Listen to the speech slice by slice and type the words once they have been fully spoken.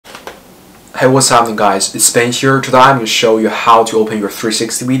Hey, what's happening, guys? It's Ben here. Today I'm going to show you how to open your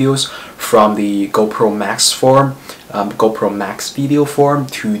 360 videos from the GoPro Max form, GoPro Max video form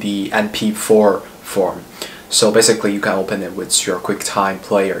to the MP4 form. So basically, you can open it with your QuickTime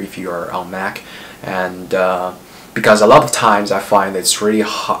Player if you are on Mac, and because a lot of times I find it's really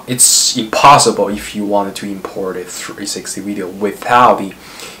hard, it's impossible if you wanted to import a 360 video without the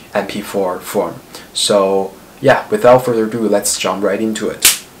MP4 form. So yeah, without further ado, let's jump right into it.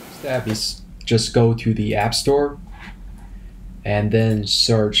 Step is just go to the App Store and then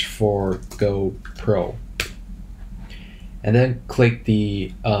search for GoPro and then click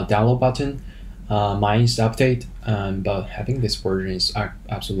the download button. Mine is update, but I think this version is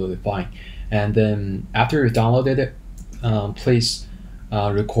absolutely fine. And then after you downloaded it, please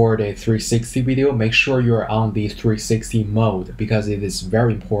record a 360 video. Make sure you're on the 360 mode because it is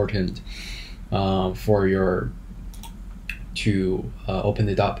very important for your to open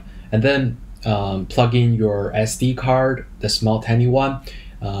it up. And then plug in your SD card, the small tiny one,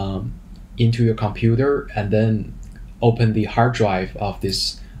 into your computer, and then open the hard drive of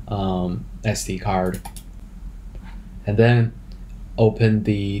this SD card, and then open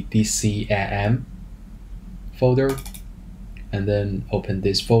the DCAM folder, and then open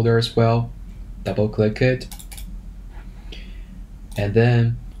this folder as well. Double click it, and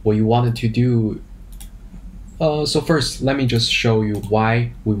then what you wanted to do. So first, let me just show you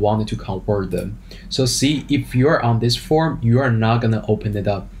why we wanted to convert them. So see, if you're on this form, you are not gonna open it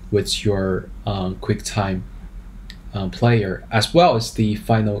up with your QuickTime Player, as well as the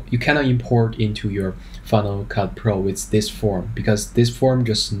final. You cannot import into your Final Cut Pro with this form because this form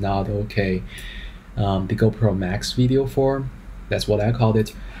just not okay. The GoPro Max video form, that's what I called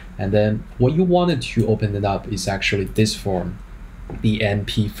it. And then what you wanted to open it up is actually this form, the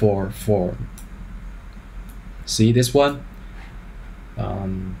MP4 form. See this one?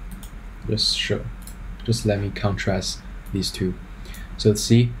 Just let me contrast these two. So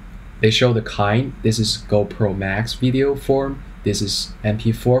see, they show the kind. This is GoPro Max video form. This is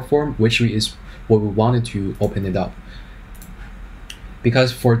MP4 form, which is what we wanted to open it up.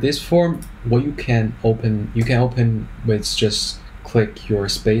 Because for this form, what you can open with just click your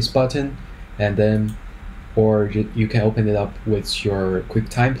space button, and then, or you can open it up with your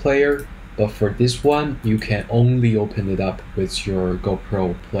QuickTime Player. But for this one, you can only open it up with your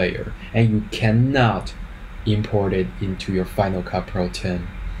GoPro Player, and you cannot import it into your Final Cut Pro 10.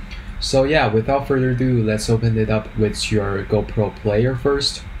 So yeah, without further ado, let's open it up with your GoPro Player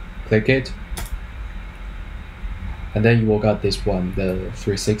first. Click it, and then you will got this one, the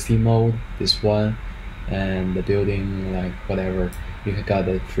 360 mode, this one, and the building, like whatever. You got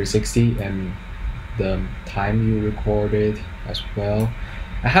the 360 and the time you recorded as well.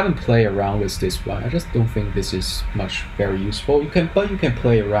 I haven't played around with this one. I just don't think this is very useful. You can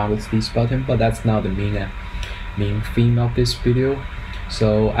play around with this button, but that's not the main theme of this video.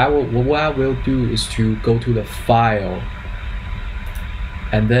 So what I will do is to go to the file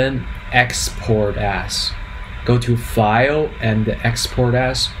and then export as. Go to file and export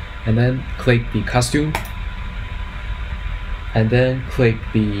as, and then click the costume, and then click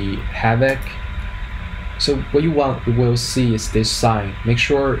the havoc. So what you will see is this sign. Make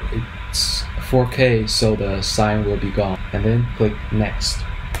sure it's 4K so the sign will be gone. And then click next.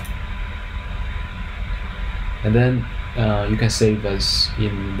 And then you can save as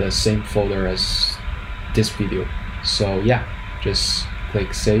in the same folder as this video. So yeah, just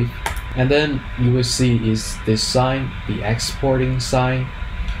click save. And then you will see is this sign, the exporting sign.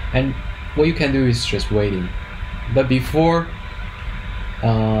 And what you can do is just waiting. But before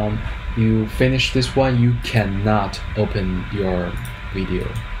you finish this one, you cannot open your video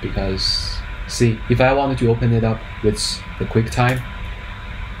because see, if I wanted to open it up with the QuickTime,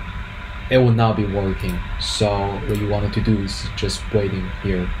 it will not be working. So what you wanted to do is just waiting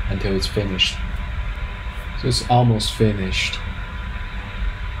here until it's finished. So it's almost finished.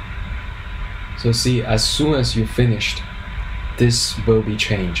 So see, as soon as you finished, this will be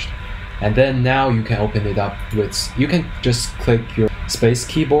changed. And then now you can open it up with, you can just click your space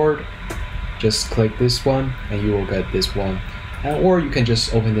keyboard, just click this one and you will get this one, or you can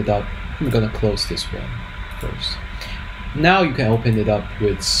just open it up. I'm gonna close this one first. Now you can open it up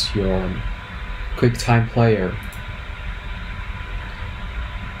with your QuickTime Player,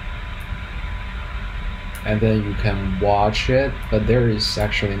 and then you can watch it, but there is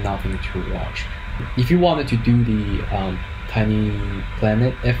actually nothing to watch. If you wanted to do the tiny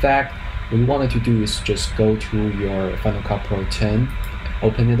planet effect, what you wanted to do is just go to your Final Cut Pro 10,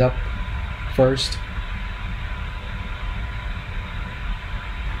 open it up first.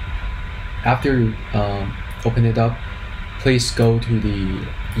 After you open it up, please go to the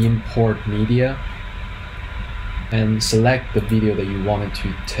import media and select the video that you wanted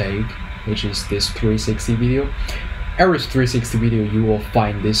to take, which is this 360 video. Every 360 video you will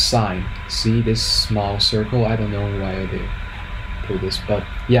find this sign. See this small circle? I don't know why they put this, but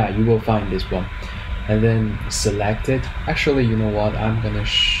yeah, you will find this one. And then select it. Actually, you know what? I'm gonna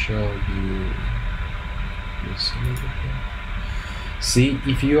show you this. See,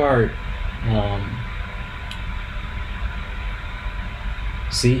 if you are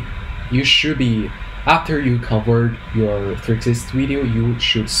see, you should be, after you convert your 360 video, you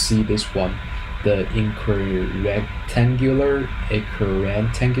should see this one, the rectangular, I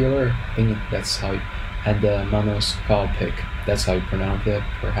think that's how you, and the monoscopic, that's how you pronounce it,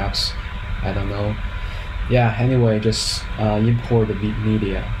 perhaps, I don't know. Yeah, anyway, just import the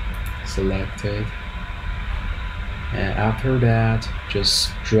media, select it, and after that,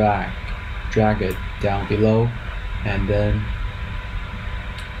 just drag it down below, and then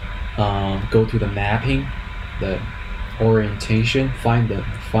go to the mapping, the orientation, find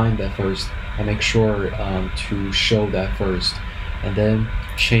that first, and make sure to show that first, and then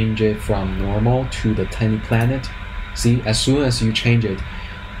change it from normal to the tiny planet. See, as soon as you change it,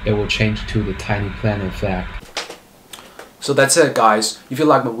 it will change to the tiny planet effect. So that's it, guys. If you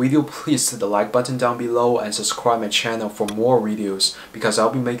like my video, please hit the like button down below and subscribe my channel for more videos, because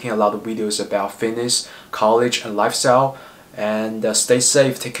I'll be making a lot of videos about fitness, college, and lifestyle. And stay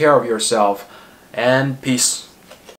safe, take care of yourself, and peace.